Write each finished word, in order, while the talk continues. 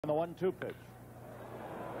And the 1-2 pitch.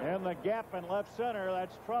 In the gap in left center,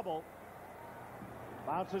 that's trouble.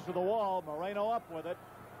 Bounces to the wall. Moreno up with it.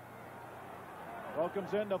 Throw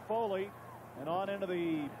comes into Foli and on into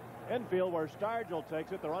the infield where Stargell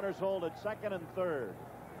takes it. The runners hold at second and third.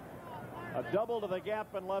 A double to the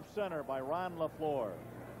gap in left center by Ron LaFleur.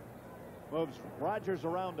 Moves Rogers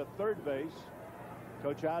around to third base.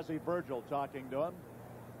 Coach Ozzie Virgil talking to him.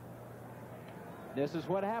 This is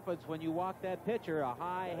what happens when you walk that pitcher, a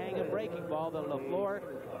high hanging breaking ball that LaFleur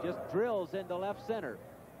just drills into left center.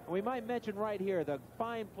 And we might mention right here the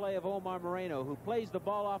fine play of Omar Moreno, who plays the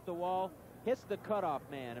ball off the wall, hits the cutoff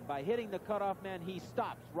man, and by hitting the cutoff man, he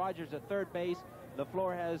stops Rogers at third base.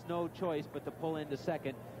 LaFleur has no choice but to pull into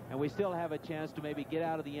second, and we still have a chance to maybe get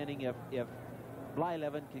out of the inning if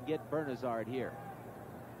Blyleven can get Bernazard here.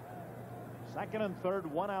 Second and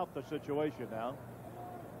third, one out the situation now.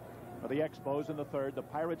 For the Expos in the third, the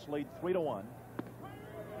Pirates lead 3-1.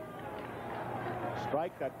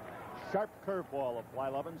 Strike. That sharp curveball of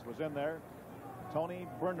Blyleven's was in there. Tony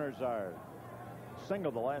Bernazard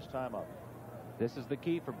singled the last time up. This is the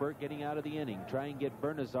key for Burt getting out of the inning. Try and get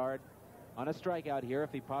Bernazard on a strikeout here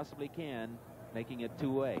if he possibly can, making it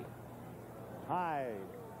two-way. High.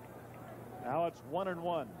 Now it's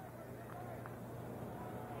 1-1.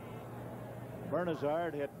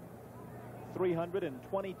 Bernazard hit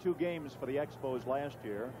 322 games for the Expos last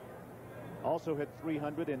year. Also hit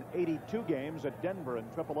 382 games at Denver in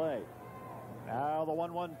AAA. Now the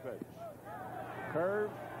 1-1 pitch.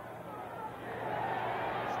 Curve.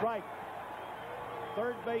 Strike.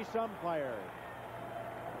 Third base umpire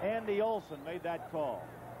Andy Olson made that call.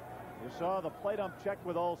 You saw the plate ump check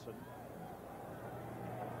with Olson.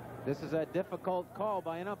 This is a difficult call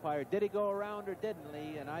by an umpire. Did he go around or didn't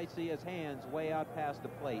he? And I see his hands way out past the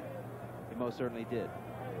plate. He most certainly did.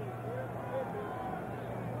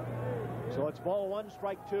 So it's ball one,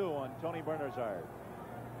 strike two on Tony Bernazard.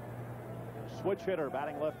 Switch hitter,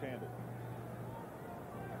 batting left-handed.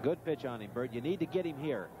 Good pitch on him, Bert. You need to get him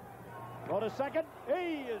here. Go to second.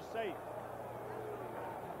 He is safe.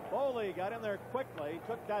 Foli got in there quickly,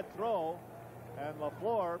 took that throw, and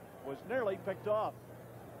LaFleur was nearly picked off.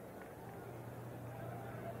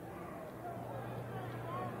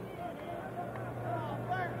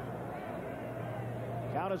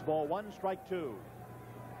 Count is ball one, strike two.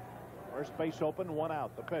 First base open, one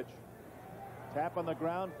out. The pitch. Tap on the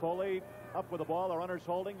ground. Foli up with the ball. The runner's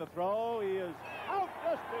holding. The throw. He is out.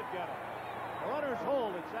 Just did get it. The runners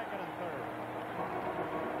hold at second and third.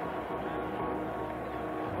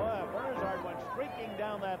 Well, Bernazard went streaking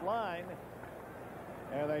down that line,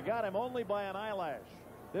 and they got him only by an eyelash.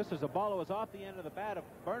 This is a ball that was off the end of the bat of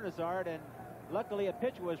Bernazard, and luckily a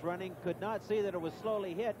pitcher was running, could not see that it was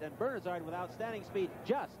slowly hit, and Bernazard with outstanding speed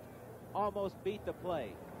just almost beat the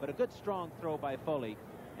play. But a good strong throw by Foli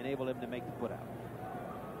enabled him to make the putout.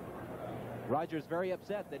 Rogers very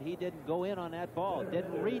upset that he didn't go in on that ball,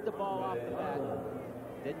 didn't read the ball off the bat,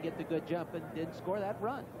 didn't get the good jump, and didn't score that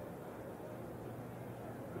run.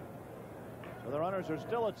 So the runners are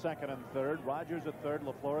still at second and third. Rogers at third,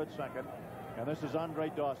 LaFleur at second, and this is Andre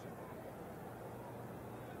Dawson.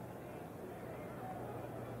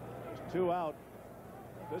 There's two out.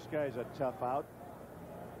 This guy's a tough out.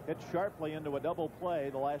 Hit sharply into a double play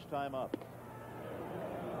the last time up.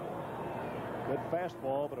 Good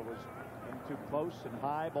fastball, but it was in too close and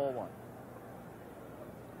high. Ball one.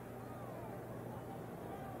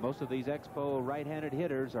 Most of these Expo right-handed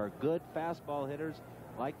hitters are good fastball hitters,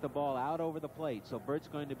 like the ball out over the plate. So Bert's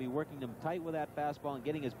going to be working them tight with that fastball and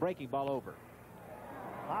getting his breaking ball over.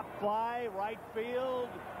 Hop fly, right field.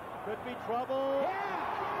 Could be trouble. Yeah!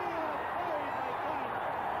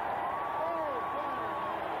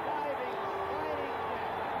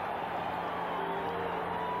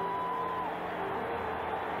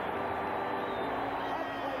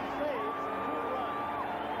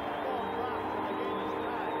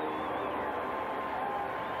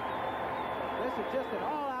 Just an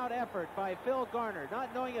all-out effort by Phil Garner,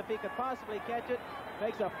 not knowing if he could possibly catch it.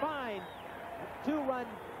 Makes a fine two-run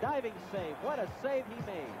diving save. What a save he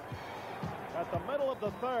made. At the middle of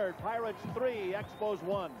the third, Pirates 3, Expos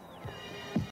 1.